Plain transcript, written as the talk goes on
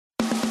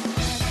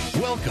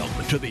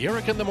Welcome to the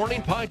Eric in the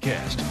Morning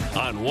podcast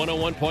on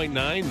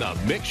 101.9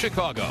 The Mix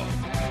Chicago.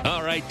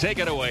 All right, take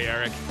it away,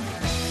 Eric.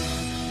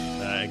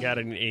 I got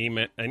an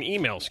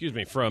email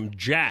from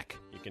Jack.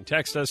 You can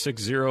text us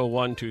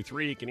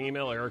 60123. You can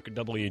email Eric at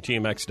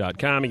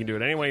WTMX.com. You can do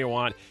it any way you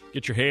want.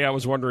 Get your Hey, I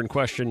Was Wondering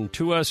question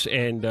to us,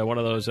 and one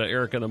of those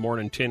Eric in the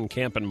Morning tin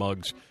camping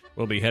mugs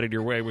will be headed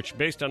your way, which,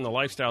 based on the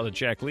lifestyle that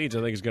Jack leads,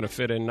 I think is going to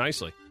fit in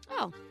nicely.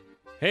 Oh.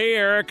 Hey,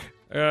 Eric.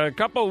 A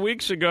couple of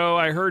weeks ago,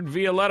 I heard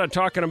Violetta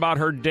talking about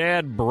her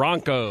dad,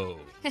 Bronco.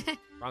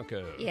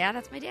 Bronco. Yeah,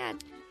 that's my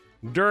dad.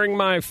 During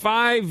my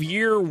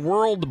 5-year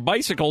world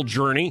bicycle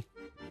journey,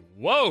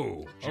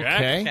 whoa,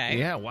 Jack. Okay.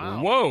 Yeah,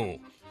 wow. Whoa.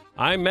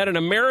 I met an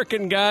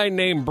American guy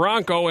named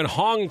Bronco in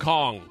Hong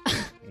Kong.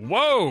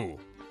 Whoa.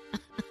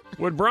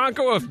 Would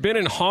Bronco have been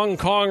in Hong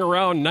Kong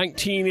around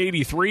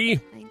 1983?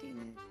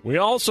 We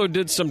also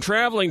did some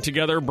traveling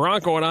together,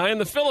 Bronco and I, in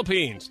the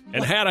Philippines,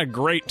 and had a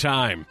great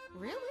time.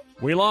 Really?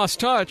 We lost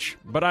touch,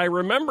 but I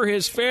remember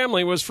his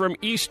family was from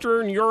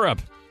Eastern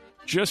Europe.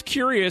 Just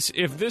curious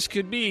if this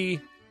could be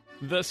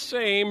the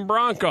same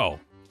Bronco.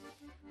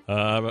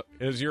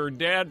 Has your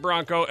dad,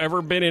 Bronco,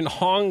 ever been in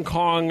Hong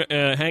Kong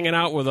hanging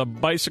out with a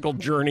bicycle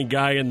journey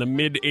guy in the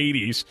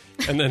mid-'80s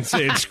and then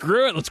saying,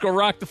 screw it, let's go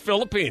rock the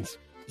Philippines?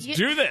 Let's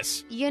do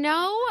this. You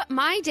know,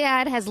 my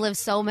dad has lived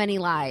so many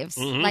lives.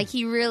 Mm-hmm. Like,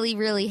 he really,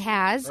 really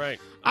has. Right.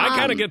 I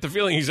kind of get the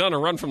feeling he's on a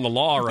run from the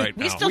law right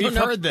now. We still don't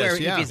know heard this,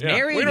 if he's Yeah.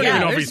 married. We don't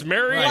even know if he's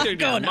married. What's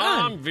going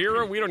Mom, on?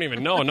 Vera, we don't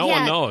even know. No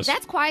one knows.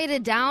 That's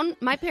quieted down.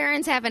 My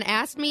parents haven't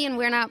asked me, and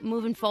we're not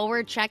moving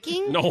forward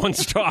checking. No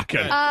one's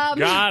talking.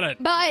 Got it.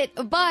 But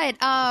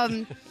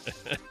the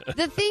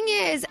thing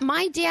is,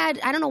 my dad,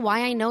 I don't know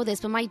why I know this,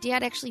 but my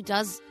dad actually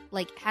has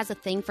a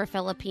thing for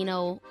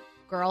Filipino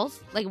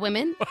girls, like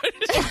women. All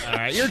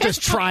right, you're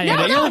just trying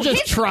No, it. no, You're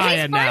just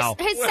trying now.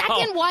 His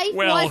second wife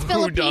was who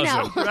Filipino.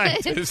 doesn't?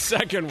 Right, his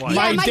second wife.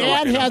 Yeah, My my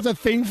dad dad- has a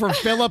thing for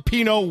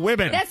Filipino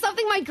women. That's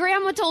something my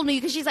grandma told me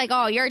because she's like,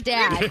 oh, your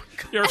dad.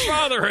 Your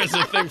father has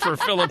a thing for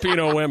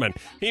Filipino women.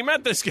 He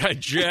met this guy,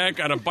 Jack,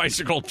 on a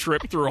bicycle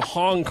trip through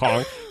Hong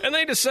Kong, and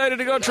they decided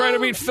to go try to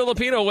meet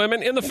Filipino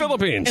women in the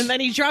Philippines. And then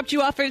she dropped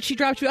you off at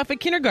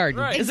kindergarten.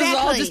 Right. This is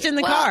all just in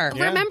the car.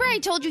 Remember I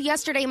told you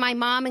yesterday my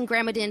mom and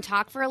grandma didn't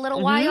talk for a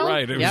little while?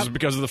 Right, it was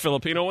because of the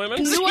Filipino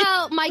women?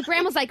 Well, my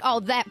grandma's like,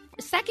 oh, that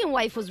second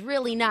wife was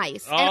really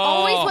nice. And Oh.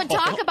 always would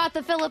talk about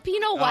the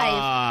Filipino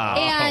wife.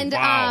 And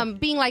wow.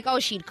 being like,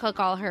 oh, she'd cook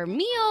all her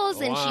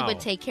meals and she Wow.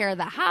 would take care of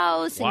the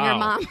house and Wow. your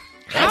mom.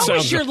 That How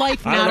sounds- is your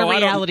life I don't not know, a I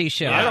don't- reality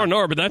show? I don't know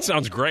her, but that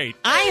sounds great.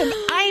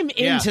 I'm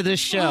into this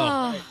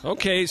show.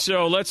 Okay,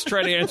 so let's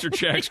try to answer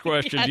Jack's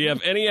question. Do you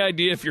have any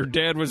idea if your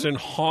dad was in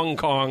Hong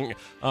Kong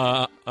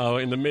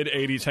in the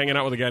mid-'80s hanging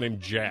out with a guy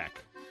named Jack?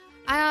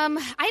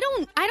 I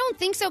don't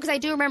think so because I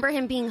do remember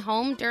him being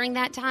home during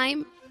that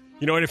time.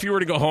 You know what? If you were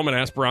to go home and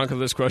ask Bronco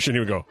this question, he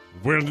would go,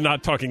 we're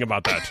not talking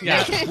about that.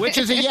 Yeah. Which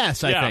is a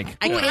yes, I Yeah. think.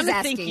 I Who is kind of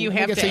think asking? you I have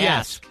think it's to a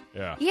ask. yes.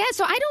 Yeah. Yeah,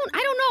 so I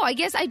don't know. I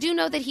guess I do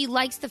know that he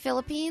likes the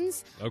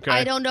Philippines. Okay.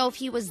 I don't know if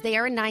he was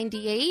there in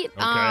 98.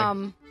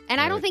 And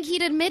I don't think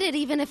he'd admit it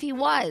even if he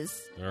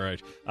was. All right.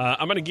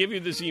 I'm going to give you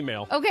this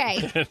email.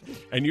 Okay.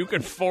 And you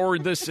can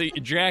forward this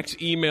Jack's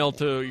email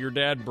to your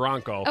dad,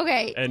 Bronco.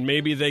 Okay. And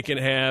maybe they can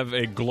have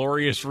a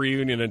glorious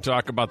reunion and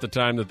talk about the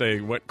time that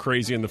they went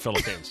crazy in the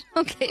Philippines.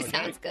 Okay,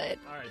 sounds good.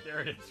 All right, there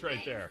it is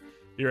right there.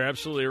 You're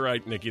absolutely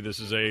right, Nikki. This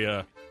is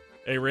a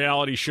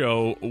reality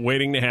show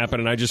waiting to happen,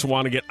 and I just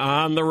want to get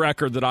on the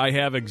record that I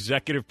have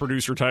executive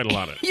producer title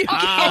on it. You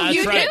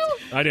that's right.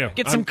 do? I do.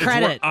 Get some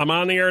credit. I'm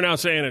on the air now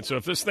saying it, so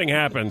if this thing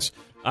happens,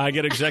 I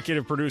get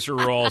executive producer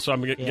role, so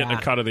I'm getting a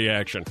cut of the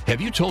action.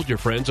 Have you told your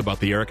friends about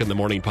the Eric in the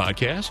Morning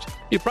podcast?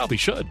 You probably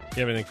should.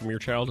 You have anything from your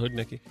childhood,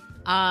 Nikki?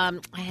 I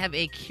have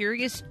a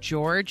Curious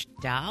George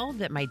doll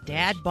that my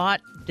dad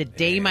bought the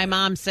day my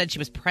mom said she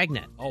was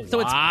pregnant. Oh, so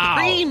wow. it's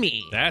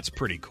creamy. That's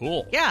pretty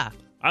cool. Yeah.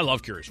 I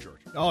love Curious George.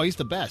 Oh, he's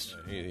the best.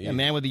 Yeah,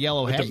 man with the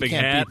yellow With hat. the big you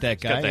can't hat. beat that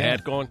He's guy. got the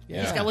hat going.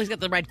 Yeah. He's got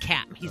the red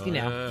cap. He's,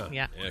 yeah.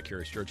 Yeah,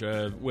 Curious George.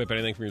 Whip,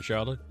 anything from your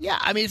childhood? Yeah,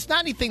 I mean, it's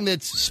not anything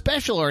that's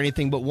special or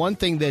anything, but one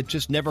thing that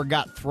just never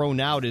got thrown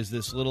out is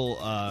this little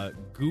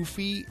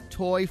Goofy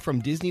toy from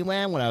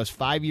Disneyland when I was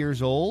 5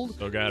 years old.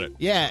 So got it.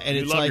 Yeah, and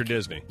You it's love like your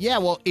Disney. Yeah,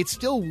 well, it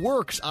still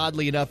works.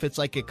 Oddly enough, it's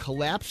like a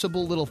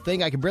collapsible little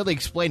thing. I can barely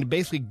explain.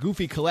 Basically,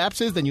 Goofy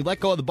collapses, then you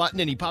let go of the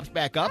button, and he pops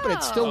back up, and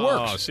it still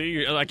Oh, works.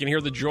 see, I can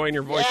hear the joy in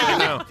your voice Yeah, right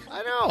now.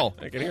 I know.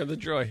 I can hear the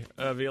joy.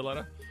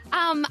 Violetta?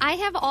 I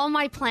have all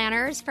my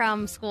planners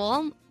from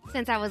school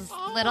since I was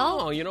little.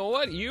 Oh, you know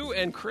what? You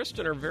and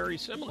Kristen are very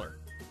similar.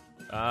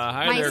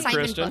 Hi My there, assignment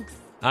Kristen. books.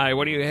 Hi,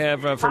 what do you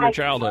have from your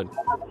childhood?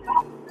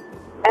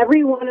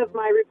 Every one of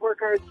my report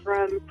cards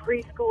from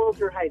preschool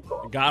through high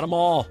school. Got them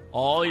all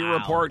your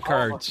report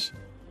cards.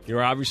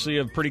 You're obviously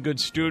a pretty good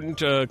student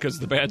because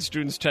the bad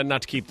students tend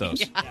not to keep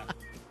those.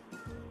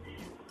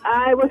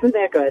 I wasn't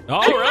that good.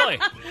 Oh, really?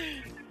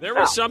 There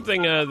was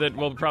something that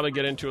we'll probably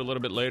get into a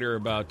little bit later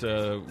about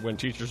when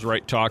teachers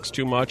write talks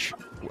too much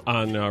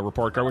on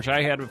report card, which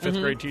I had a fifth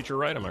grade teacher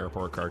write on my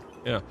report card.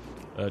 Yeah.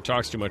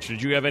 talks too much.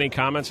 Did you have any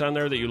comments on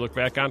there that you look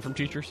back on from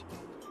teachers?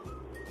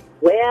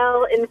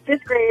 Well, in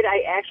 5th grade,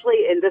 I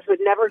actually, and this would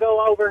never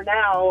go over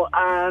now,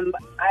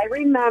 I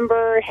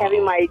remember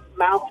having my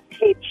mouth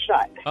taped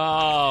shut.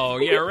 Oh,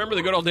 yeah. Remember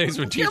the good old days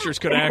when teachers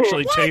could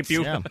actually tape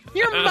you? Yeah.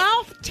 Your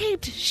mouth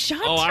taped shut?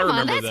 Oh, I Come on,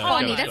 remember that's that.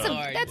 funny.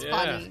 Yeah. That's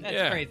funny.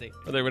 That's crazy.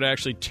 Or they would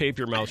actually tape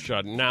your mouth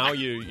shut. Now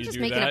you Just do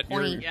making a that.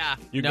 point. Yeah.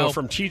 You go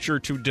from teacher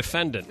to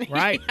defendant.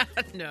 Right.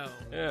 No.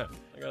 Yeah,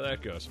 look how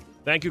that goes.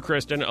 Thank you,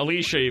 Kristen.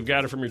 Alicia, you've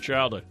got it from your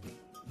childhood.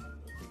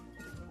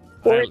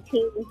 14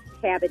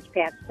 Cabbage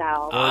Patch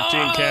dolls.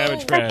 14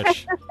 Cabbage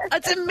Patch.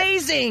 That's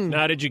amazing.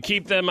 Now, did you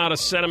keep them out of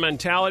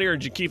sentimentality, or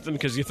did you keep them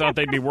because you thought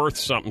they'd be worth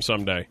something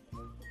someday?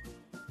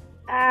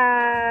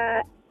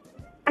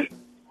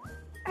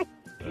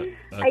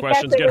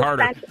 Questions get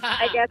harder.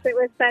 I guess it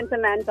was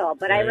sentimental,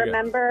 but There I you go.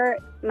 remember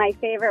my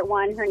favorite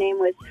one. Her name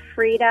was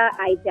Frida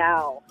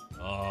Idell.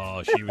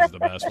 Oh, she was the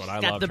best one.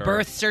 I Got loved the her.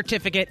 birth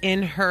certificate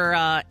in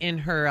her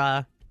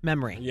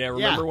memory. Yeah,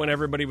 remember when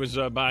everybody was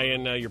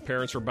buying, your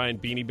parents were buying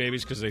Beanie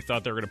Babies because they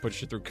thought they were going to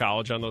put you through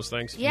college on those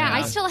things? Yeah,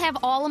 I still have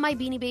all of my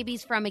Beanie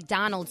Babies from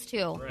McDonald's,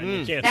 too. Right,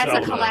 you can't That's sell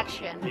a them.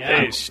 collection.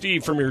 Hey,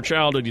 Steve, from your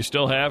childhood, you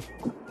still have?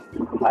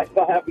 I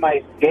still have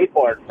my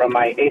skateboard from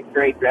my 8th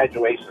grade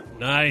graduation.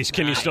 Nice.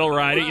 Can you still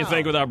ride it, you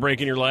think, without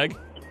breaking your leg?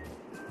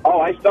 Oh,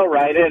 I still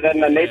ride it,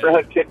 and the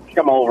neighborhood kids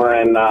come over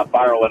and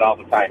borrow it all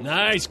the time.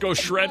 Nice. Go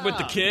shred with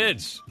the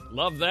kids.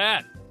 Love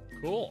that.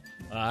 Cool.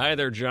 Hi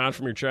there, John,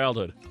 from your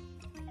childhood.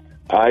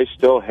 I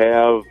still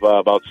have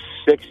about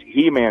 6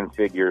 He-Man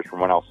figures from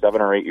when I was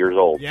 7 or 8 years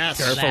old. Yes.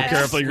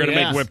 Careful. You're going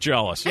to make Whip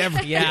jealous. Yeah.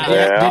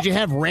 Did you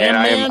have Ram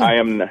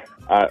And Man?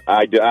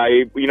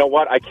 you know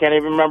what? I can't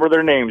even remember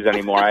their names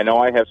anymore. I know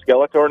I have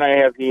Skeletor and I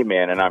have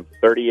He-Man, and I'm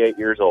 38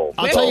 years old.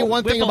 I'll tell you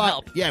one Whip thing will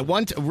about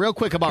help. real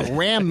quick about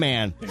Ram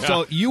Man.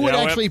 So you would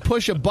Yeah, Whip. actually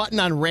push a button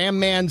on Ram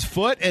Man's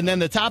foot, and then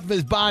the top of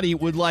his body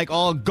would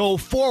all go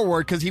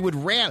forward because he would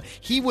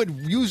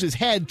use his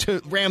head to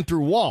ram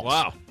through walls.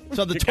 Wow.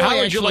 So the toy How would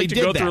you actually like to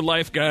did go that. through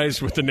life,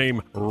 guys, with the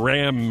name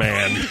Ram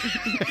Man?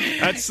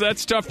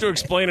 That's tough to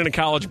explain in a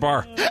college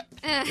bar.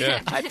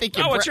 Yeah. I think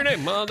What's your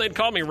name? Well, they'd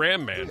call me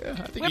Ram Man. I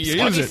think Whip's you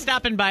gonna use be it.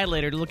 stopping by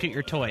later to look at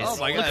your toys. Oh,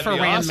 my God, Look that'd for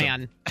be Ram awesome.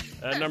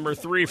 Man. Number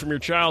 3 from your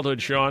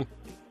childhood, Sean.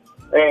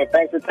 Hey,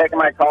 thanks for taking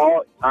my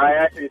call. I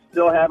actually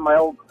still have my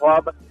old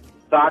club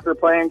soccer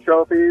playing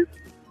trophies.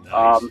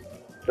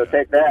 So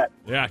take that.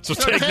 Yeah, so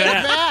take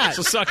that.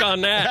 So suck on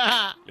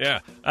that.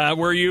 Yeah.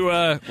 Were you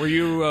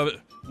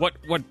what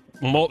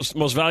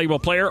most valuable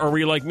player, or were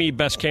you like me,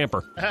 best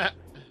camper?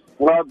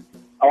 Well,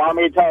 allow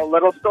me to tell a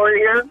little story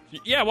here.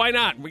 Yeah, why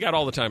not? We got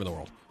all the time in the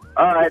world.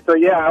 All right, so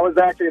yeah, I was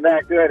actually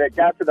that good. It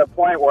got to the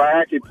point where I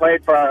actually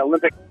played for our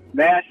Olympic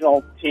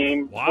national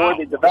team Wow.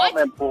 for the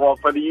development pool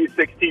for the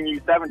U16,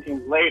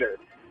 U17s later.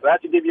 So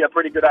that should give you a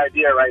pretty good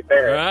idea right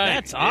there. Right.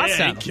 That's Yeah, he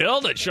awesome.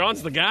 killed it.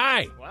 Sean's the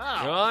guy. Wow.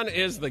 Sean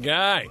is the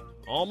guy.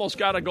 Almost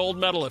got a gold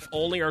medal if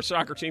only our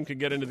soccer team could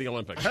get into the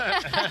Olympics.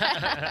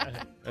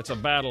 That's a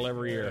battle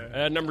every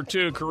year. Number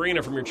 2,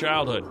 Karina from your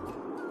childhood.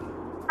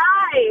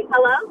 Hi.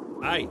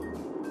 Hello? Hi.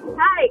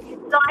 Hi.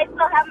 So I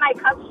still have my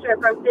Cubs shirt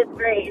from 5th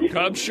grade.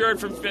 Cubs shirt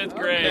from 5th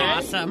grade.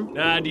 Awesome.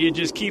 Do you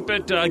just keep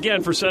it,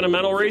 again, for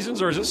sentimental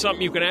reasons, or is it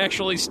something you can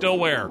actually still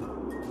wear?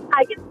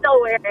 I can still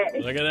wear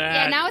it. Look at that.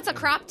 Yeah, now it's a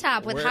crop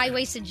top with Where-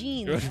 high-waisted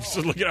jeans. So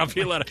look at how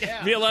Violetta.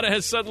 Yeah. Violetta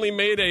has suddenly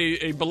made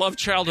a beloved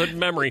childhood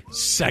memory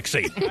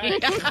sexy.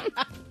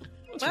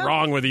 What's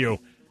wrong with you?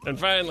 And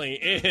finally,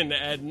 in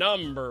at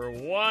number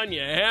 1, you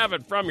have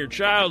it from your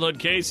childhood,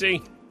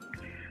 Casey.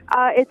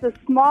 It's a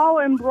small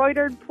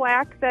embroidered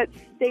plaque that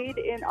stayed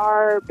in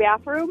our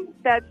bathroom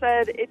that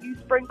said, "If you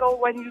sprinkle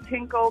when you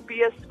tinkle,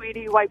 be a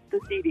sweetie, wipe the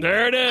seedy."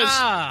 There it is.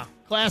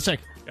 Classic.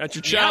 Got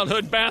your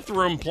childhood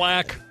bathroom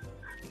plaque.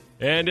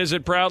 And is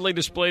it proudly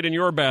displayed in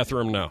your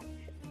bathroom now?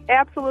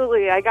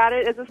 Absolutely. I got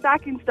it as a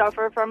stocking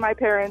stuffer from my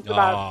parents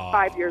about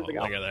 5 years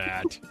ago. Look at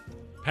that.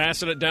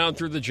 Passing it down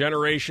through the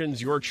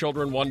generations. Your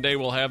children one day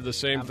will have the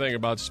same thing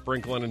about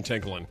sprinkling and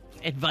tinkling.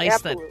 Advice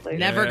Absolutely. that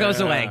never goes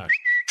away.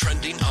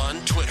 Trending on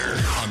Twitter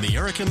on the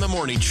Eric in the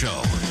Morning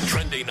Show.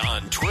 Trending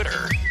on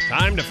Twitter.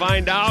 Time to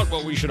find out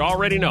what we should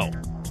already know.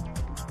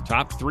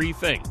 Top 3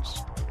 things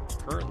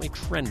currently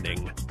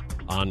trending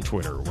on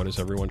Twitter. What is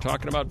everyone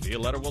talking about?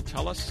 Violetta will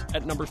tell us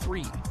at number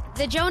 3.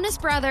 The Jonas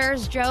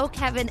Brothers, Joe,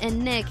 Kevin,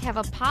 and Nick, have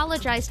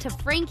apologized to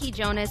Frankie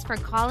Jonas for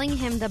calling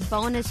him the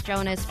bonus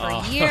Jonas for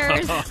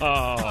years.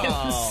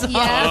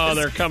 Oh,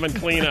 they're coming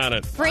clean on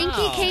it.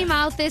 Frankie came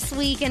out this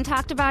week and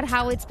talked about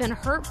how it's been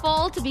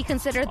hurtful to be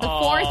considered the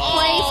fourth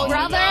place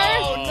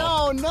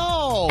brother.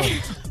 No.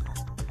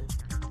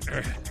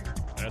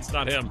 That's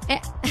not him.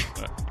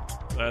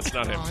 That's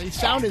not him. He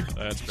sounded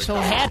That's big. so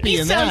happy He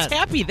in sounds that.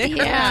 happy there.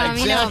 Yeah,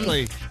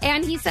 exactly.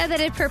 And he said that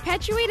it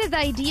perpetuated the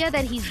idea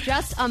that he's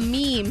just a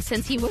meme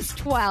since he was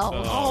 12.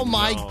 Oh,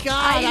 my no. God.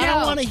 I I don't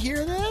know. want to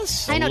hear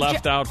this. I know.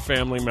 Left out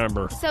family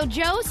member. So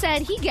Joe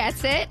said he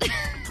gets it.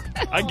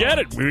 I get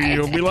it.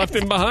 We left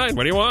him behind.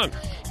 What do you want?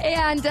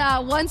 And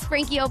once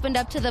Frankie opened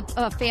up to the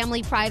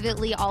family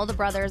privately, all the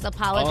brothers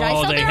apologized.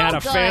 Oh, so they they're had all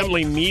a good.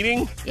 family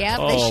meeting? Yep,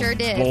 oh, they sure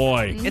did.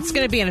 Boy. It's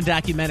going to be in a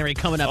documentary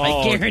coming up.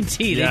 Oh, I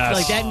guarantee. yes.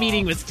 It's like that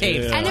meeting was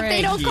taped. Yeah. And if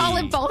they don't call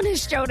it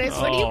bonus, Jonas,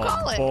 what do you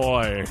call it?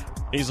 Boy.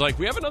 He's like,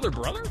 we have another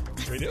brother?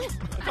 We do?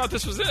 I thought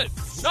this was it.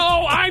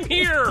 No, I'm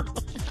here.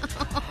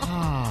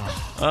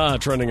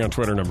 Trending on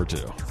Twitter, number 2.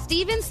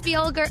 Steven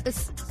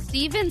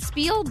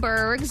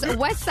Spielberg's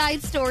West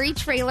Side Story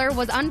trailer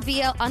was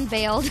unveiled.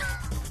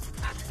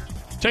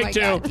 Take 2.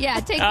 God. Yeah,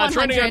 take 100.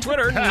 Trending on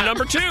Twitter,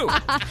 number 2.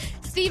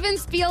 Steven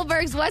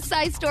Spielberg's West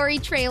Side Story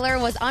trailer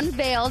was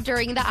unveiled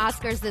during the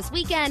Oscars this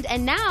weekend,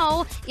 and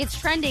now it's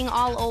trending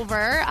all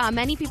over.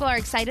 Many people are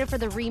excited for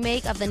the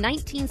remake of the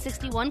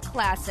 1961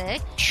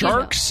 classic.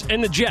 Sharks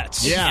and the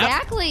Jets. Yeah.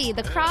 Exactly.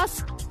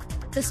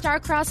 The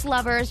star-crossed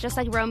lovers, just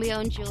like Romeo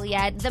and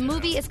Juliet. The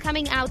movie is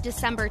coming out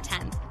December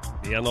 10th.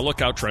 Be on the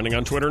lookout. Trending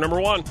on Twitter,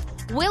 number 1.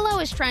 Willow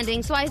is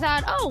trending, so I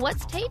thought, oh,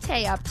 what's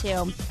Tay-Tay up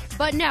to?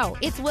 But no,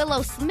 it's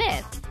Willow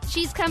Smith.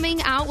 She's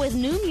coming out with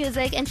new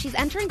music, and she's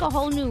entering a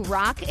whole new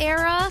rock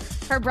era.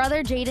 Her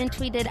brother Jaden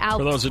tweeted out...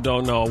 For those who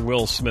don't know,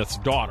 Will Smith's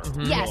daughter.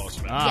 Yes. Willow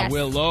Smith. Yes.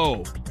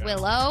 Willow.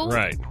 Willow.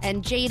 Right.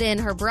 And Jaden,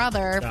 her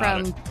brother, Got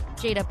from it.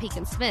 Jada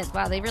Pinkett Smith.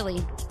 Wow, they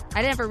really...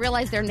 I never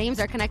realized their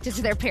names are connected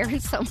to their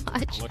parents so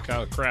much. Look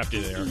how crafty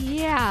they are.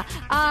 Yeah.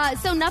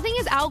 So nothing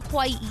is out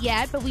quite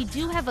yet, but we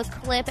do have a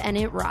clip, and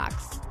it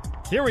rocks.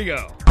 Here we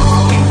go.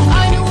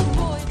 I know a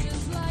boy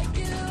just like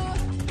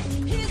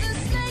you. He's a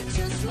snake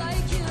just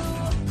like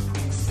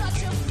you.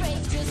 Such a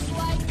fake just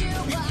like you.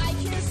 But I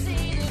can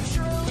see the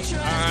truth.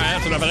 All right,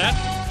 that's enough of that.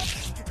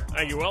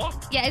 Thank you, Willow.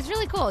 Yeah, it's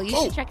really cool. You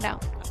should check it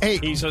out. Hey,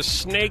 He's a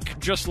snake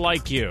just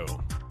like you.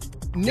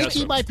 Nikki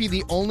Yes, might be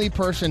the only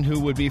person who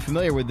would be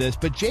familiar with this,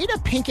 but Jada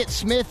Pinkett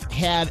Smith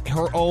had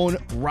her own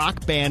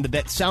rock band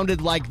that sounded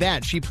like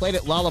that. She played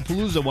at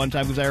Lollapalooza one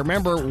time because I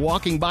remember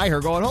walking by her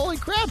going, holy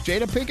crap,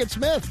 Jada Pinkett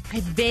Smith. I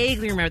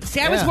vaguely remember.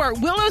 See, I was where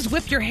Willow's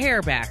whipped your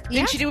hair back.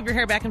 Yeah. Didn't she do whip your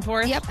hair back and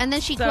forth? Yep, and then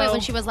she quit when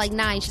she was like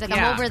 9. She's like,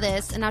 Yeah. I'm over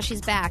this, and now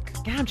she's back.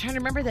 God, I'm trying to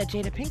remember that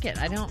Jada Pinkett.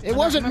 I don't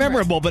Wasn't remember.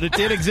 memorable, but it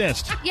did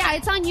exist. Yeah,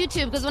 it's on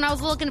YouTube, because when I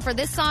was looking for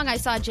this song, I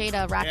saw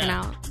Jada rocking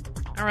out.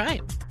 All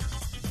right.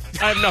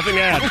 I have nothing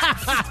to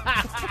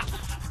add.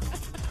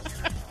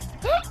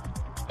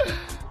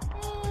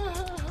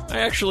 I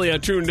actually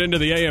tuned into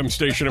the AM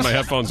station in my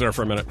headphones there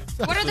for a minute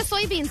What are the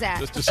soybeans at?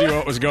 just to see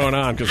what was going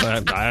on because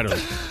I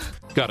don't.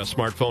 Got a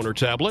smartphone or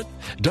tablet?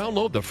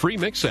 Download the free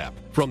Mix app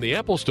from the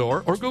Apple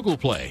Store or Google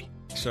Play.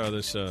 Saw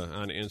this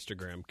on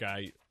Instagram.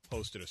 Guy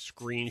posted a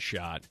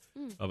screenshot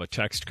of a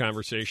text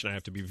conversation. I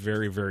have to be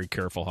very, very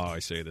careful how I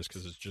say this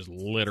because it's just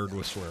littered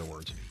with swear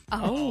words.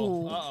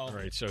 Oh. All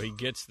right, so he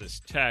gets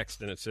this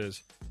text and it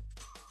says,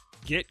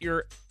 "Get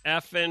your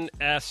effing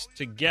S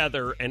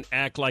together and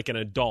act like an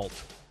adult."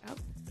 Oh.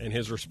 And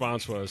his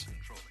response was,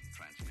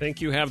 "Think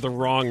you have the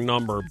wrong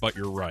number, but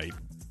you're right."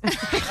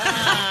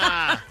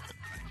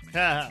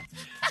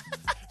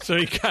 So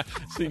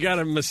he got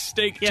a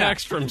mistake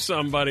text from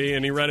somebody,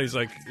 and he read it. He's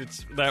like,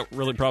 that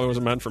really probably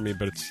wasn't meant for me,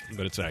 but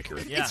it's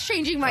accurate. It's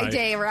changing my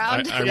day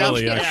around. I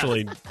really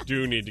actually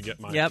do need to get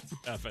my Yep.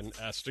 F and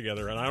S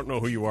together, and I don't know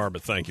who you are,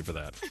 but thank you for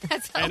that.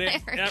 That's And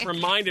hilarious. that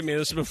reminded me,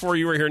 this is before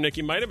you were here,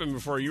 Nikki. Might have been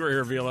before you were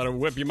here, Violetta.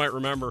 Whip, you might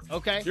remember.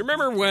 Okay. You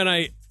remember when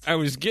I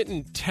was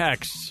getting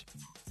texts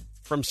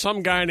from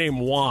some guy named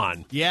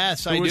Juan?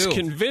 Yes, who I was do.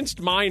 convinced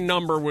my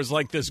number was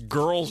like this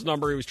girl's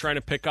number he was trying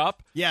to pick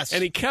up. Yes.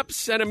 And he kept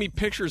sending me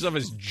pictures of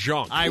his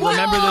junk. I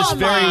remember this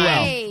very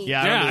well.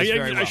 Yeah, I remember this I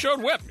very well.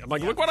 showed Whip. I'm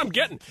like, look what I'm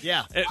getting.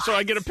 Yeah. And so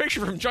I get a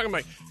picture from junk. I'm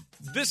like,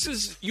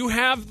 you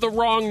have the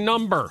wrong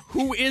number.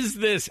 Who is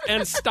this?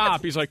 And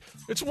stop. He's like,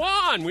 it's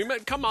Juan. We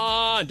met. Come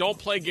on. Don't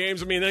play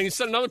games with me. And then he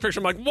sent another picture.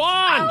 I'm like,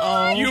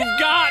 Juan, you've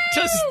got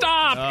to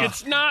stop.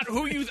 It's not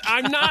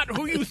I'm not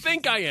who you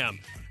think I am.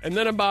 And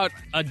then about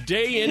a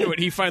day into it,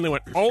 he finally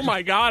went, oh,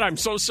 my God, I'm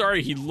so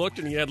sorry. He looked,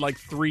 and he had like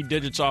 3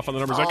 digits off on the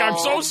numbers. Like, I'm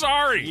so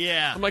sorry.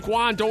 Yeah. I'm like,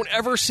 Juan, don't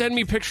ever send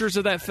me pictures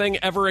of that thing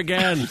ever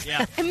again.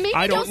 Yeah. And maybe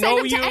I don't send know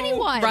them you. to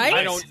anyone. Right?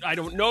 I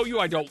don't know you.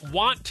 I don't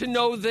want to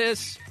know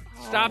this.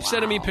 Stop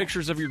sending me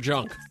pictures of your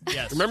junk.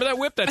 Yes. Remember that,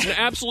 Whip? That's an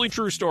absolutely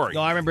true story.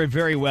 No, I remember it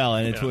very well,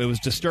 and it was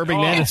disturbing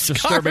Oh, then. It's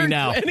disturbing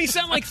now. And he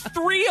sent like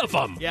 3 of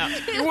them. Yeah.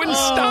 You wouldn't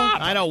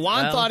stop. I know.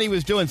 Juan thought he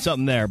was doing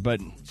something there, but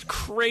It's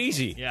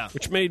crazy. Yeah.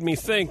 Which made me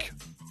think,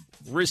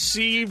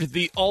 received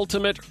the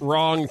ultimate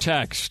wrong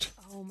text.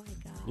 Oh, my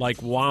God. Like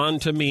Juan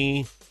to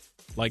me,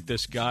 like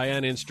this guy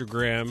on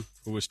Instagram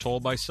who was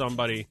told by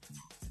somebody,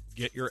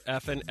 get your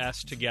F and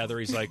S together.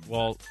 He's like,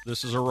 well,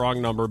 this is a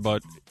wrong number,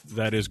 but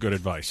that is good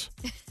advice.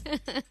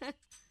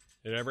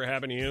 It ever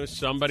happened to you?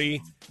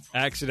 Somebody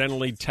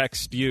accidentally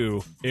text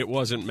you, it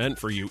wasn't meant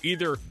for you.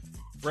 Either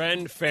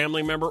friend,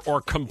 family member,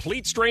 or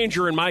complete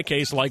stranger in my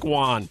case, like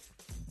Juan.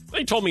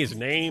 They told me his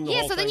name. the Yeah,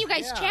 whole so then thing. you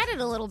guys chatted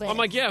a little bit. I'm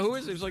like, yeah, who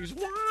is it? He's like, it's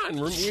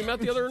Juan. We met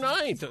the other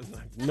night.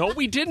 No,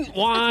 we didn't,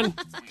 Juan.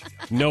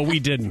 No, we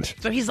didn't.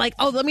 So he's like,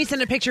 oh, let me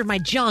send a picture of my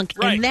junk,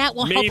 Right. and that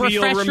will Maybe help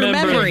you'll refresh your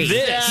remember memory.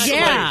 this.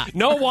 Yeah. Like,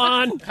 no,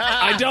 Juan,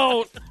 I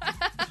don't.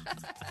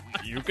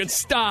 You can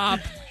stop.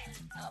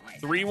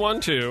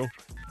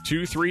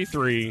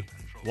 312-233-1019.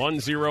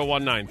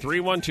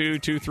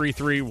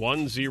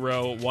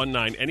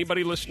 312-233-1019.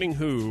 Anybody listening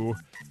who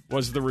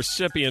was the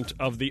recipient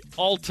of the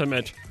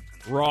ultimate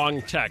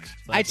wrong text?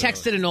 I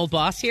texted an old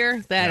boss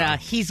here that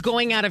he's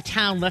going out of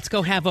town. Let's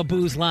go have a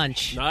booze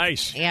lunch.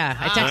 Nice. Yeah,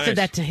 I texted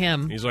that to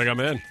him. He's like, I'm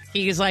in.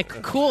 He's like,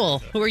 cool.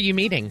 Who are you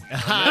meeting?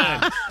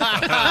 I'm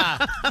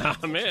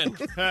in.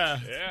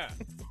 Yeah.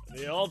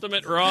 The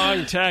ultimate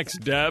wrong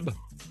text, Deb.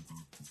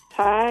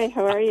 Hi,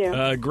 how are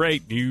you?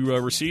 Great. You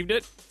received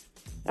it?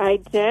 I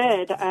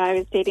did. I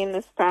was dating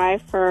this guy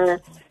for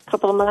a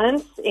couple of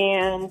months,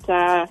 and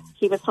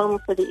he was home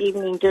for the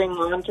evening doing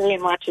laundry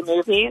and watching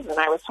movies, and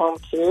I was home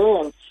too,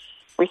 and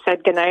we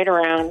said goodnight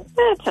around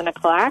 10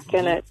 o'clock,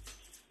 and at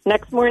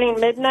next morning,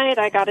 midnight,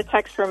 I got a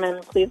text from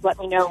him, please let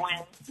me know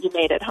when you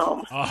made it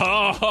home.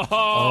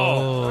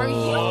 Oh. Are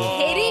you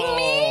kidding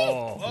me?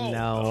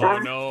 No. Oh,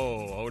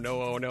 no. Oh,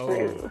 no. Oh,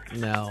 no.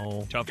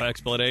 No. Tough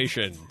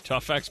explanation.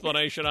 Tough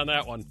explanation on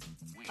that one.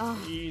 Oh.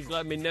 Please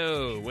let me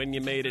know when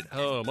you made it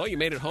home. Oh, you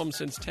made it home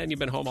since 10. You've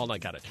been home all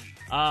night. Got it.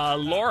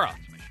 Laura.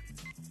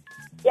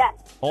 Yes.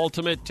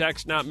 Ultimate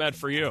text not meant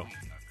for you.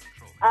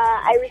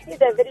 I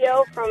received a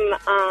video from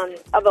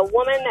of a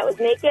woman that was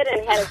naked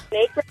and had a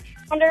snake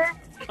around her.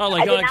 Oh,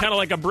 like kind of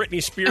like a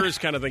Britney Spears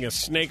kind of thing, a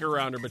snake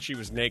around her, but she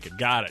was naked.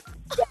 Got it.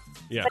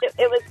 Yeah. But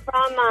it was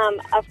from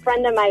a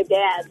friend of my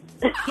dad's.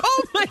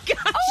 Oh, my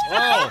gosh.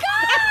 Oh.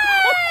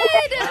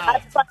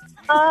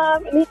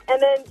 And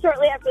then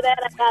shortly after that,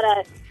 I got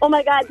a, oh,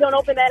 my God, don't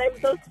open that. I'm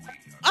so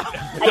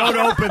Don't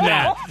open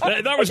that.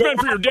 That was meant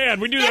for your dad.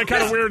 We do that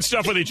kind of weird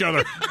stuff with each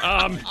other.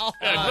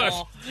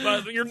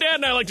 But your dad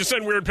and I like to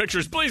send weird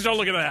pictures. Please don't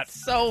look at that.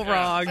 So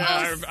wrong.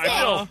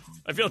 I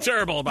feel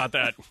terrible about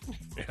that.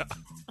 Yeah.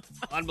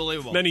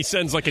 Unbelievable. Then he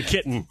sends like a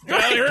kitten.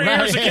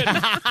 Here's a kitten.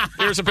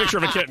 Here's a picture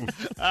of a kitten.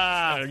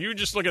 You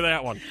just look at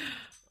that one.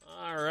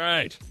 All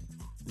right.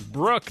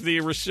 Brooke,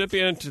 the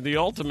recipient, the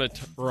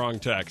ultimate wrong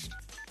text.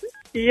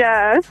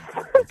 Yes.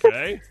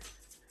 Okay.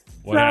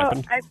 What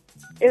happened?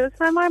 It was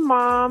from my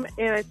mom,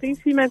 and I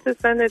think she meant to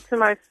send it to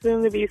my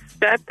soon-to-be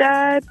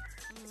stepdad.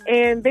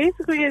 And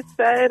basically it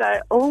said,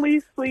 I only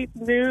sleep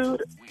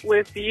nude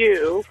with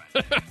you.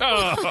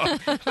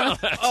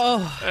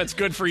 That's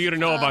good for you to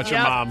know about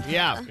your mom.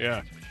 Yeah.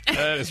 Yeah.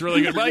 That is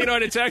really good. Well, you know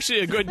what? It's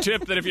actually a good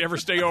tip that if you ever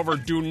stay over,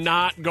 do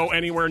not go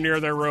anywhere near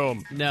their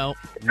room. No.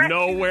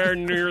 Nowhere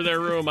near their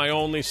room. I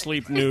only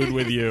sleep nude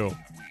with you.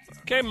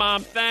 Okay,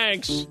 Mom,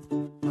 thanks.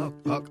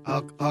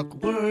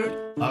 Awkward.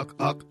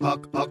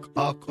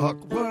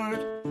 Awkward.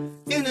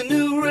 In a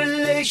new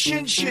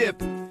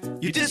relationship,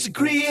 you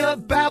disagree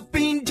about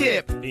bean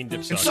dip. Bean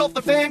dip sucks. Insult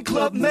the fan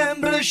club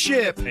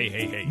membership.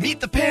 Hey. Meet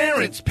the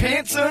parents,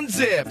 pants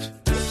unzipped.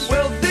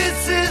 Well,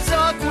 this is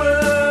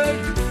awkward.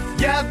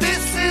 Yeah,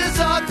 this is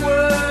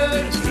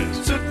awkward.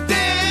 So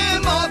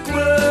damn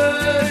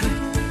awkward.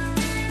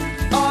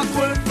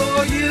 Awkward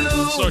for you.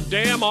 So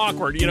damn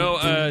awkward. You know,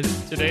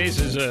 today's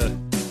is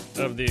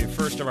of the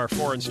first of our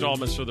 4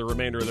 installments for the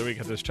remainder of the week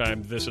at this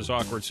time. This is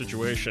awkward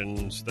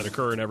situations that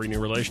occur in every new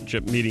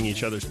relationship, meeting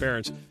each other's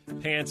parents.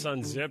 Pants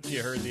unzipped,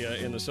 you heard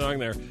in the song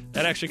there.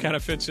 That actually kind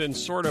of fits in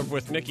sort of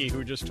with Nikki,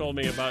 who just told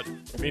me about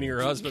meeting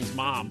her husband's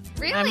mom.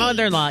 Really? My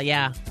mother-in-law,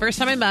 yeah. First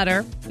time I met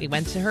her, we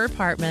went to her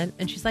apartment,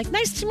 and she's like,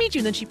 nice to meet you.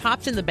 And then she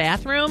popped in the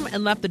bathroom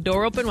and left the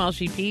door open while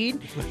she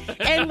peed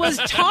and was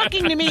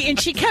talking to me, and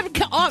she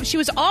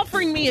was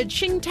offering me a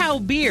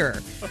Qingdao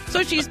beer.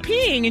 So she's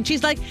peeing, and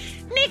she's like,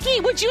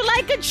 Nikki, would you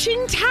like a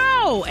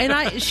Qingdao?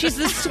 And she's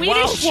the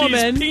Swedish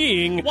woman.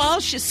 While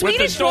she's peeing. Swedish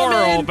with the door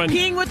woman open.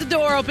 peeing with the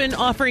door open,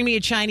 offering me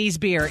a Chinese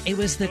beer. It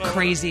was the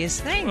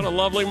craziest thing. What a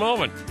lovely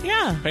moment.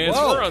 Yeah. Pants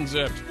were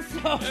unzipped.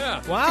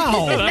 Yeah.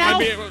 Wow. That might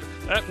be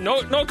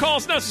no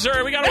calls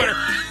necessary. We got a winner.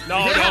 No,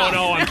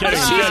 I'm kidding.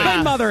 She's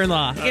my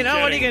mother-in-law. I'm what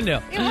are you kidding.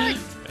 going to do?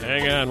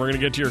 Hang on. We're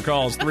going to get to your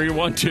calls.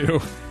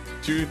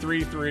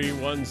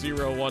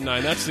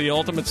 312-233-1019. That's the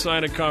ultimate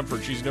sign of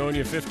comfort. She's known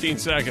you 15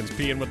 seconds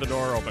peeing with the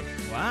door open.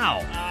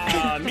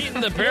 Wow.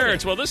 Meeting the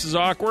parents. Well, this is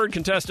awkward.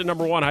 Contestant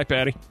number 1. Hi,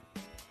 Patty.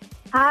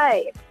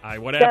 Hi. Hi,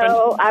 what happened?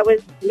 So I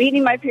was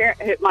meeting my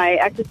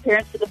ex's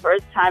parents for the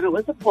first time. It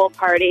was a pool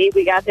party.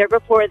 We got there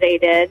before they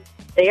did.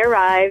 They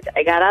arrived.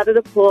 I got out of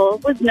the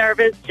pool, was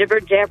nervous,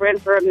 jibber-jabbering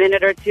for a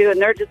minute or two,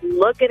 and they're just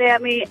looking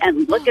at me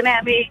and looking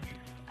at me.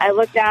 I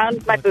look down,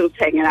 my boob's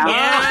hanging out.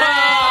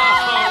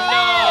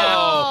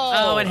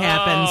 Oh, it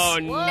happens. Oh,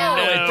 no,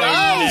 it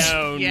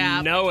does.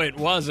 Yeah. It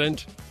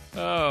wasn't.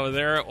 Oh,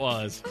 there it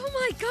was. Oh,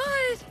 my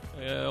God.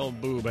 Yeah, old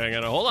boob hanging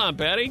out. Hold on,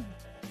 Patty.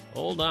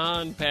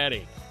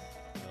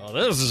 Oh,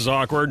 this is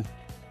awkward.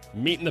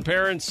 Meeting the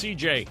parents,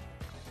 CJ.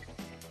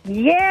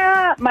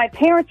 Yeah, my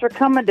parents were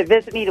coming to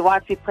visit me to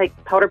watch me play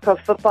powder puff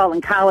football in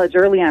college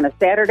early on a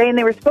Saturday, and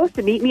they were supposed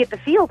to meet me at the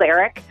field,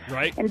 Eric.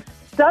 Right. And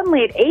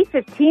suddenly at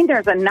 8:15,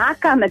 there's a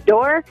knock on the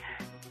door,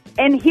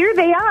 and here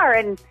they are,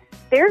 and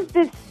there's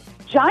this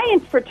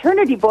giant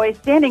fraternity boy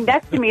standing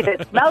next to me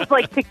that smells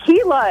like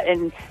tequila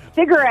and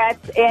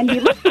cigarettes, and he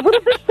looks a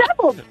little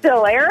disheveled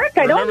still, Eric.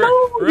 I don't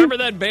know. Remember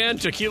that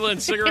band, Tequila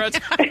and Cigarettes?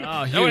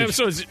 Oh, huge.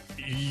 So it's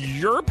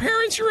your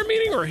parents you were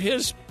meeting or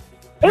his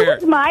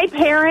It was my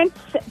parents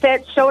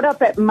that showed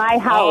up at my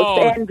house,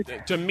 and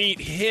to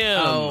meet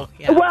him.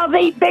 well,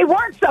 they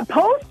weren't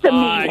supposed to meet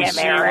I him,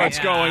 see Eric. what's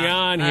going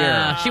on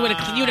here.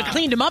 You'd have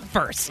cleaned him up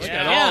first. Look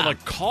at all the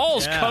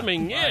calls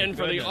coming in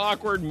for the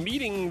awkward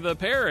meeting the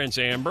parents,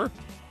 Amber.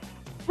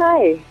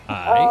 Hi.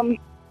 Hi.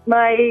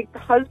 My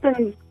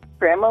husband's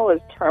grandma was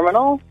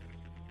terminal,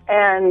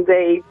 and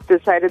they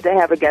decided to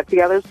have a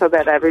get-together so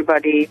that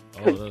everybody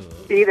could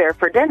be there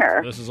for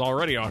dinner. This is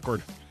already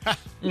awkward.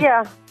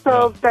 Yeah,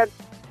 so that's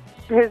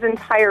his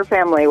entire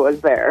family was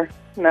there.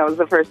 And that was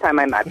the first time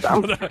I met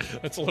them.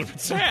 That's a little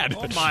bit sad.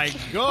 Oh, my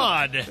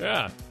God.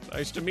 Yeah,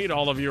 nice to meet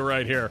all of you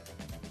right here.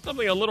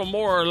 Something a little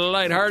more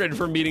lighthearted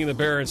for meeting the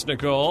parents,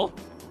 Nicole.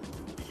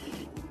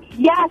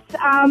 Yes,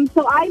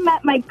 so I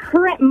met my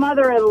current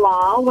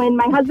mother-in-law when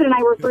my husband and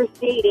I were first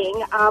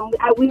dating.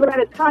 We were at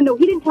his condo.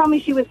 He didn't tell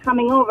me she was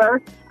coming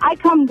over. I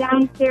come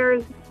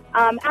downstairs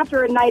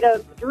after a night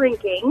of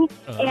drinking,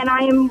 and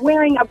I am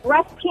wearing a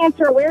breast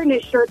cancer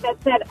awareness shirt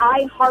that said,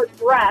 I heart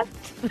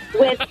breasts,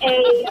 with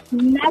a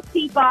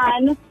messy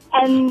bun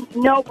and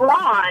no bra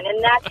on,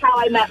 and that's how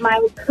I met my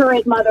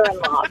current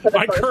mother-in-law. For the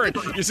My first current,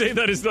 time. you say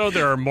that as though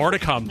there are more to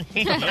come.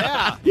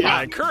 Yeah.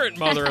 My current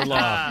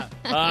mother-in-law.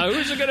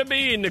 Who's it going to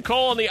be?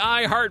 Nicole in the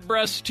I Heart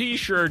Breast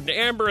t-shirt,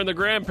 Amber and the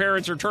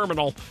grandparents are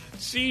terminal,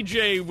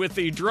 CJ with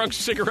the drunk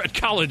cigarette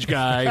college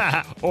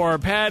guy, or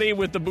Patty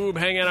with the boob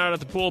hanging out at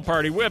the pool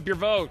party. Whip, your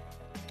vote.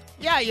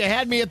 Yeah, you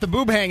had me at the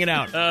boob hanging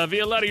out.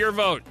 Violetta, your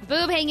vote.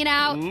 Boob hanging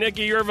out.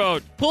 Nikki, your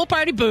vote. Pool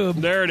party boob.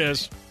 There it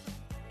is.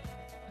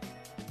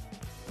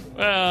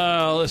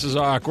 Well, this is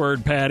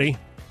awkward, Patty.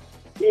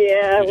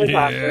 Yeah, it was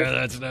awkward. Yeah,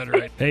 that's not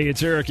right. Hey,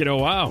 it's Eric.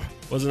 Wow.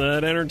 Wasn't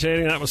that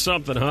entertaining? That was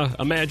something, huh?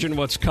 Imagine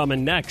what's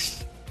coming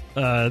next.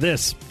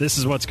 This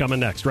is what's coming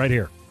next right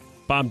here.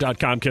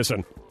 Bomb.com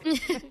kissing.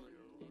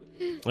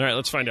 All right,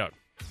 let's find out.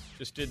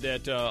 Just did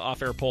that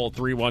off-air poll,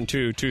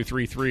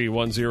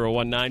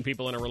 312-233-1019.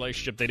 People in a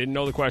relationship, they didn't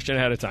know the question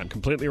ahead of time.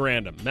 Completely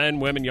random. Men,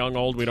 women, young,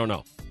 old, we don't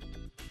know.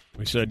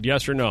 We said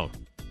yes or no.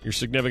 Your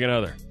significant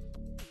other.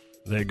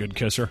 They a good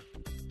kisser?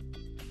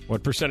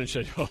 What percentage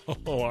said,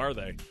 oh, are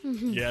they?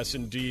 Yes,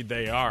 indeed,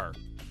 they are.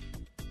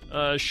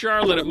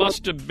 Charlotte, it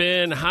must have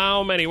been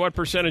how many? What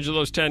percentage of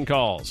those 10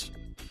 calls?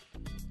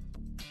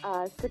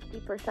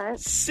 60%.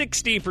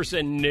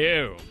 60%.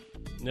 No.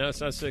 No,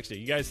 it's not 60.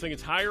 You guys think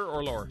it's higher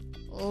or lower?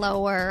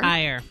 Lower.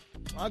 Higher.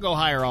 I'll go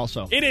higher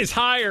also. It is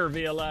higher,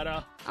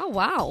 Violetta. Oh,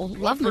 wow. Love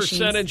What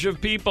machines. percentage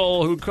of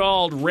people who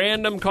called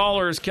random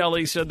callers,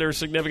 Kelly, said their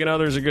significant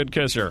other is a good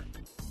kisser?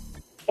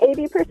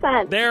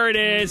 80%. There it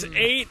is.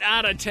 8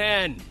 out of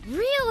 10.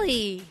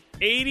 Really?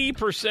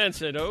 80%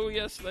 said, oh,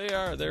 yes, they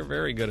are. They're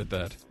very good at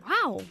that.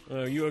 Wow.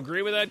 You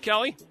agree with that,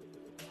 Kelly?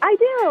 I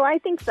do. I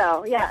think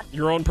so, yeah.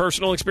 Your own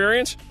personal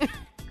experience?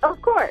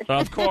 Of course.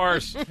 Of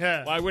course.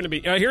 Why wouldn't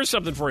it be? Here's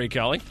something for you,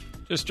 Kelly.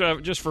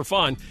 Just for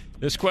fun.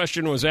 This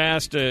question was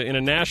asked in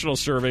a national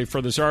survey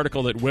for this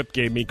article that Whip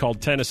gave me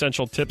called 10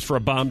 Essential Tips for a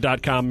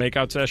Bomb.com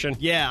Makeout Session.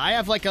 Yeah, I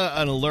have like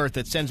an alert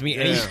that sends me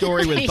any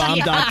story with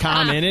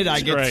Bomb.com in it. I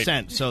get Great.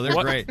 sent, so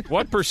they're great.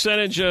 What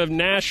percentage of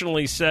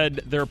nationally said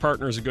their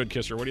partner is a good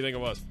kisser? What do you think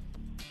it was?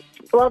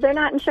 Well, they're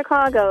not in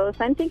Chicago,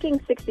 so I'm thinking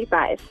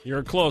 65.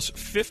 You're close.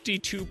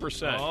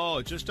 52%.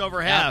 Oh, just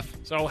over half.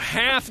 So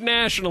half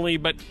nationally,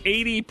 but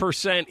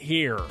 80%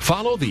 here.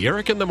 Follow the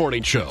Eric in the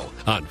Morning Show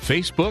on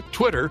Facebook,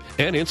 Twitter,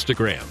 and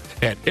Instagram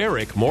at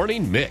Eric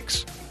Morning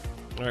Mix.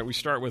 All right, we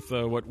start with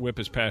what Whip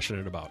is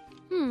passionate about.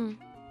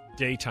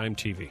 Daytime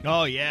TV.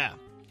 Oh, yeah.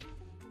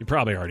 You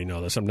probably already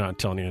know this. I'm not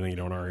telling you anything you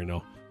don't already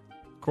know.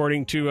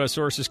 According to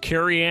sources,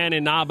 Carrie Ann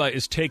Inaba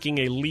is taking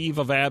a leave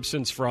of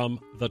absence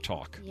from The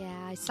Talk. Yeah,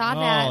 I saw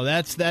that. Oh,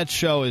 that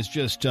show is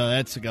just,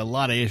 that's like a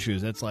lot of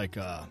issues. That's like,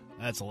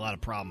 that's a lot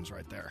of problems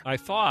right there. I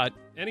thought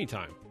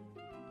anytime.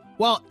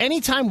 Well,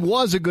 anytime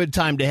was a good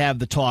time to have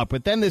The Talk,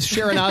 but then this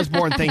Sharon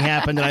Osbourne thing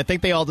happened, and I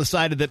think they all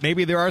decided that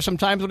maybe there are some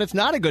times when it's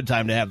not a good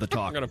time to have The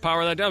Talk. I'm going to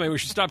power that down. Maybe we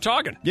should stop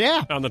talking.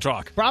 Yeah. On The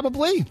Talk.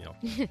 Probably.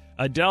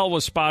 Adele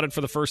was spotted for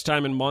the first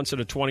time in months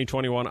at a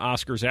 2021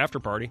 Oscars after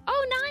party.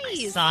 Oh,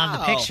 nice. Saw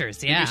the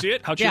pictures, yeah. Did you see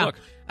it? How'd she yeah. look?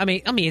 I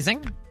mean,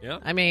 amazing. Yeah.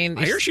 I mean,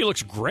 I hear she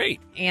looks great.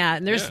 Yeah,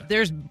 and there's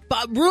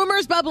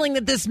rumors bubbling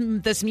that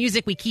this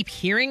music we keep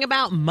hearing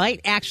about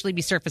might actually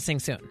be surfacing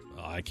soon.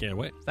 I can't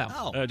wait.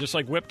 So. Just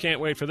like Whip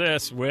can't wait for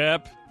this.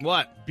 Whip.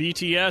 What?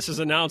 BTS is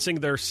announcing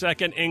their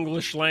second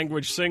English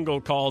language single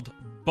called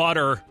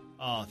Butter.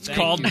 Oh, it's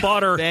called you.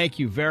 Butter. Thank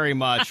you very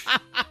much.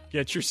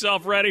 Get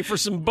yourself ready for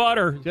some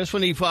butter. Just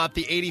when he thought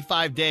the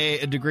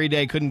 85-degree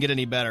day couldn't get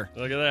any better.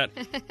 Look at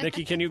that.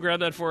 Nikki, can you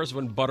grab that for us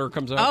when butter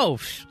comes out? Oh,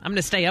 I'm going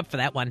to stay up for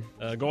that one.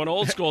 Going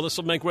old school. This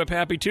will make Whip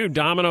happy, too.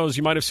 Domino's,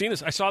 you might have seen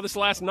this. I saw this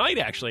last night,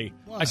 actually.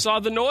 What? I saw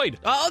the Noid.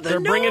 Oh, the They're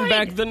Noid. bringing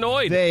back the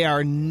Noid. They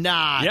are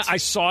not. Yeah, I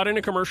saw it in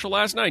a commercial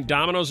last night.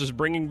 Domino's is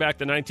bringing back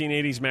the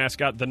 1980s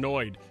mascot, the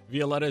Noid.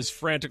 Violetta is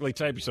frantically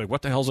typing. She's like,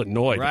 what the hell's a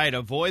Noid? Right,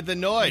 avoid the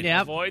Noid.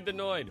 Yep. Avoid the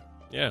Noid.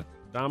 Yeah,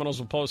 Domino's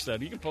will post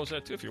that. You can post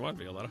that, too, if you want,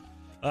 Violetta.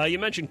 You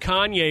mentioned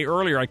Kanye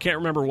earlier. I can't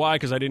remember why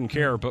because I didn't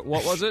care, but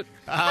what was it?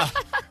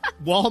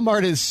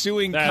 Walmart is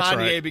suing That's Kanye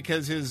right.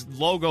 because his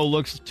logo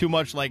looks too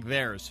much like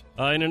theirs.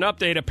 In an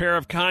update, a pair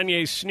of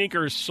Kanye's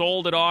sneakers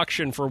sold at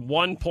auction for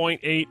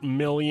 $1.8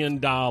 million.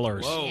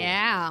 Whoa.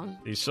 Yeah.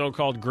 These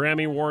so-called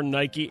Grammy-worn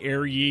Nike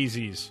Air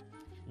Yeezys.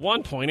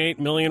 $1.8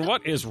 million.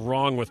 What is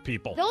wrong with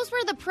people? Those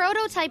were the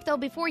prototype, though,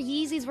 before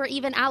Yeezys were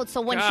even out.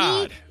 So when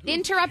God, he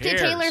interrupted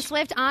cares? Taylor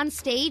Swift on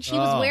stage, he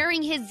was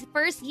wearing his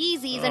first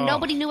Yeezys, and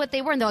nobody knew what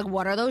they were. And they're like,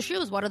 what are those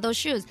shoes? What are those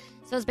shoes?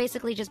 So it's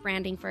basically just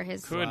branding for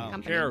his Couldn't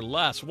company. care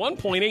less.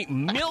 $1.8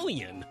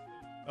 million.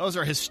 Those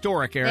are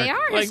historic, Eric. They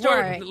are Like,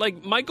 historic.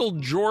 like Michael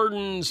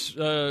Jordan's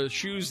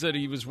shoes that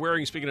he was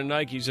wearing, speaking of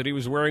Nikes, that he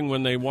was wearing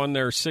when they won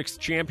their 6th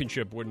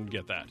championship, wouldn't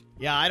get that.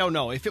 Yeah, I don't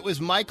know. If it was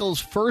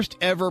Michael's first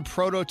ever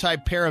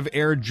prototype pair of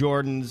Air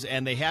Jordans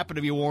and they happen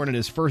to be worn in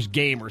his first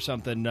game or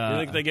something. You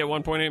think they get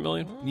 $1.8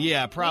 million?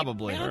 Yeah,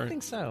 probably. I don't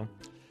think so.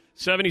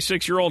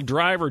 76-year-old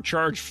driver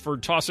charged for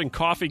tossing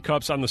coffee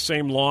cups on the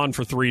same lawn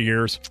for 3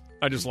 years.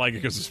 I just like it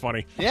because it's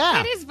funny.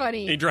 Yeah. It is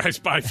funny. He drives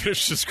by,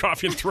 finishes his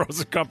coffee, and throws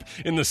a cup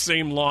in the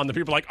same lawn. The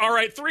people are like, all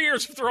right, 3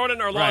 years for throwing it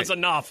in our lawn's Right.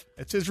 enough.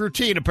 It's his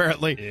routine,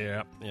 apparently.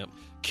 Yeah.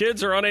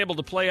 Kids are unable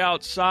to play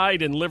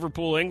outside in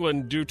Liverpool,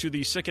 England, due to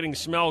the sickening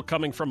smell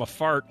coming from a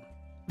fart.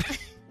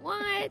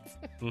 What?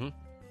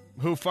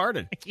 Who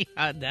farted?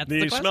 Yeah, that's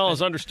The the smell question.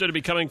 is understood to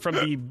be coming from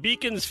the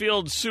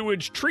Beaconsfield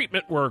Sewage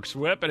Treatment Works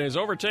whip and has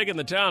overtaken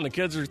the town. The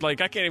kids are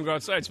like, I can't even go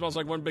outside. It smells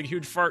like one big,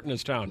 huge fart in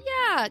this town.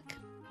 Yuck.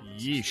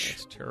 Yeesh.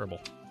 It's terrible.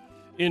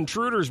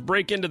 Intruders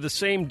break into the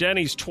same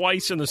Denny's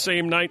twice in the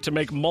same night to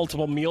make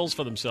multiple meals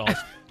for themselves.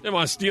 They didn't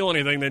want to steal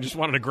anything. They just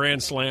wanted a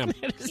grand slam.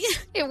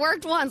 It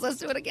worked once. Let's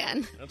do it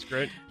again. That's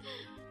great.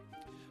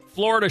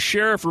 Florida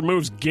sheriff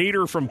removes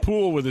gator from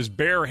pool with his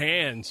bare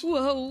hands.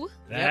 Whoa.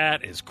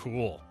 That is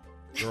cool.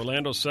 The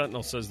Orlando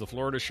Sentinel says the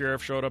Florida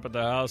sheriff showed up at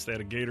the house. They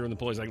had a gator in the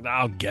pool. He's like,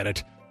 I'll get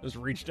it. Just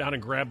reached down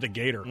and grabbed the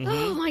gator.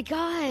 Oh, my Is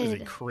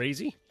God. it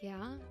crazy?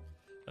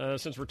 Yeah.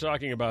 Since we're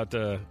talking about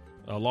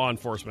law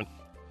enforcement,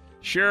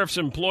 sheriff's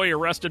employee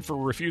arrested for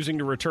refusing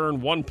to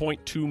return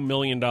 $1.2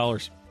 million.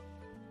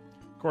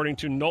 According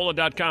to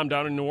NOLA.com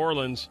down in New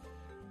Orleans,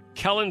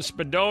 Kellen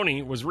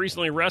Spadoni was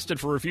recently arrested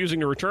for refusing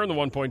to return the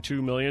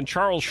 $1.2 million.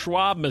 Charles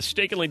Schwab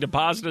mistakenly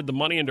deposited the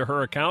money into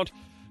her account.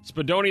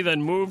 Spadoni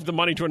then moved the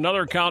money to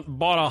another account,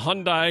 bought a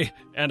Hyundai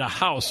and a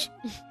house.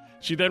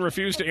 She then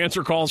refused to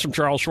answer calls from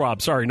Charles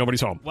Schwab. Sorry,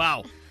 nobody's home.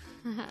 Wow.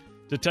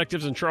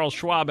 Detectives and Charles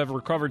Schwab have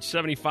recovered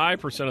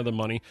 75% of the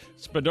money.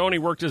 Spadoni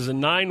worked as a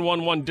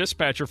 911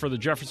 dispatcher for the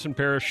Jefferson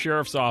Parish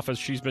Sheriff's Office.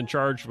 She's been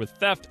charged with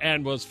theft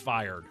and was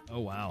fired. Oh,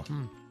 wow.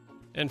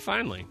 And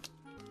finally,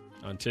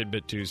 on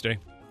Tidbit Tuesday,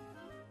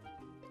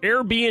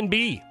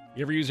 Airbnb.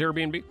 You ever use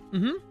Airbnb?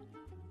 Mm-hmm.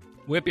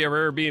 Whip, you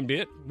ever Airbnb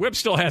it? Whip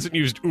still hasn't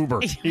used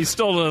Uber. He's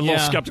still a little Yeah.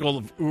 skeptical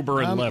of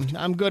Uber and Lyft.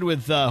 I'm good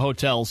with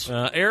hotels.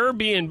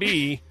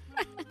 Airbnb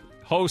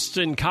hosts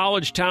in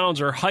college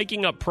towns are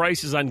hiking up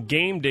prices on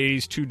game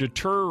days to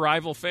deter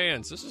rival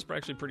fans. This is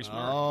actually pretty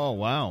smart. Oh,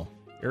 wow.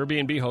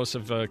 Airbnb hosts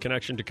of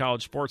connection to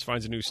college sports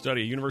finds a new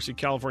study. University of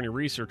California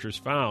researchers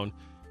found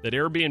that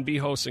Airbnb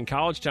hosts in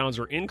college towns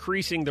are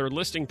increasing their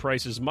listing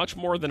prices much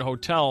more than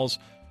hotels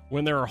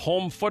when there are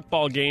home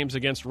football games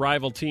against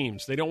rival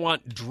teams. They don't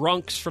want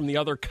drunks from the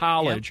other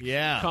college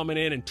coming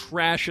in and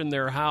trashing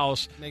their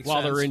house Makes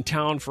while sense. they're in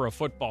town for a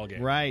football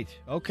game. Right.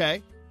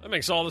 Okay. That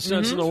makes all the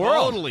sense in the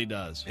world. Totally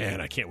does.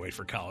 Man, I can't wait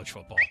for college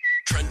football.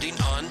 Trending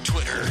on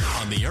Twitter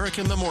on the Eric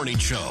in the Morning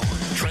Show.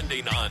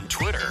 Trending on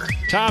Twitter.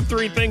 Top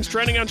 3 things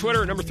trending on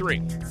Twitter. Number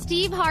 3.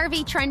 Steve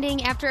Harvey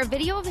trending after a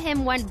video of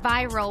him went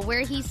viral where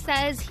he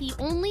says he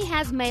only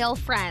has male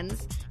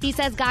friends. He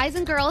says guys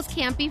and girls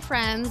can't be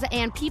friends,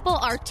 and people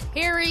are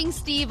tearing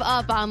Steve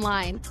up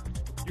online.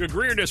 You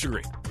agree or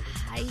disagree?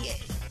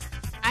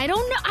 I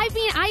don't know. I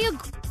mean, I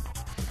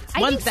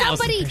think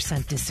somebody.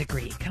 1,000%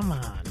 disagree. Come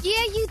on.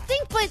 Yeah, you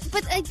think,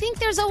 but I think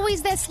there's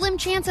always that slim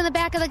chance in the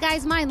back of the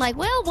guy's mind, like,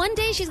 well, one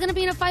day she's going to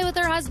be in a fight with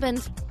her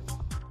husband.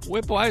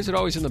 Whip, why is it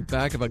always in the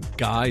back of a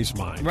guy's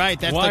mind? Right,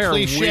 that's Why the are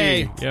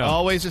cliche. we- Yeah.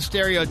 Always a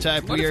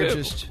stereotype. What We if are it-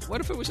 just...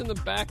 What if it was in the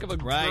back of a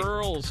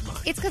girl's mind?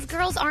 It's because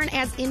girls aren't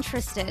as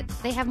interested.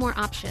 They have more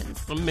options.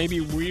 Well, maybe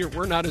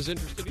we're not as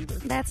interested either.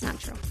 That's not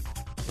true.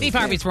 Steve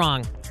Harvey's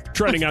wrong.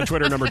 Trending on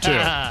Twitter, number 2.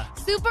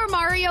 Super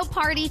Mario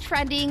Party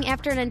trending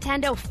after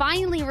Nintendo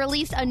finally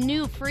released a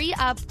new free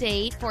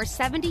update for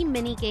 70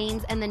 mini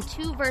games and then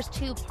 2 vs.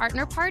 2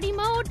 partner party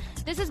mode.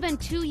 This has been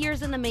 2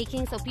 years in the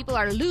making, so people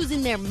are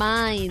losing their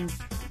minds.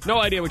 No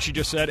idea what you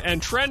just said.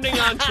 And trending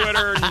on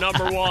Twitter,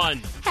 number 1.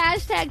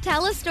 Hashtag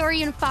tell a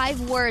story in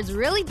 5 words.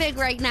 Really big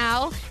right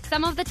now.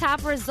 Some of the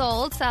top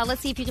results.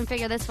 Let's see if you can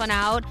figure this one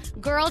out.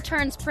 Girl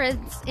turns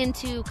prince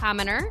into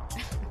commoner.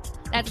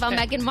 That's about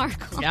Meghan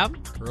Markle.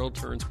 Yep. Girl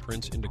turns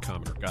prince into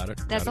commoner. Got it.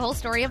 That's the whole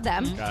story of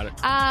them. Got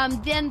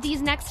it. Then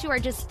these next 2 are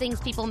just things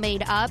people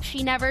made up.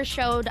 She never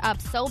showed up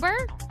sober.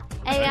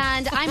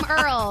 And I'm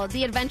Earl,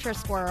 the adventure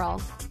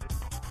squirrel.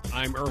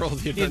 I'm Earl,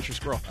 the adventure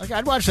squirrel. Okay,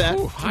 I'd watch that.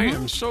 Ooh, I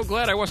am so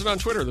glad I wasn't on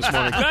Twitter this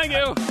morning. Thank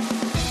you.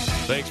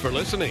 Thanks for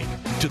listening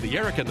to the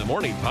Eric in the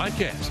Morning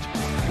podcast.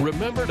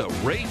 Remember to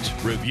rate,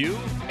 review,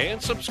 and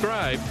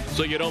subscribe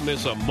so you don't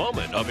miss a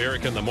moment of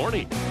Eric in the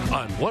Morning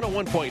on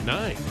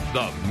 101.9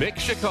 The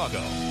Mix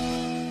Chicago.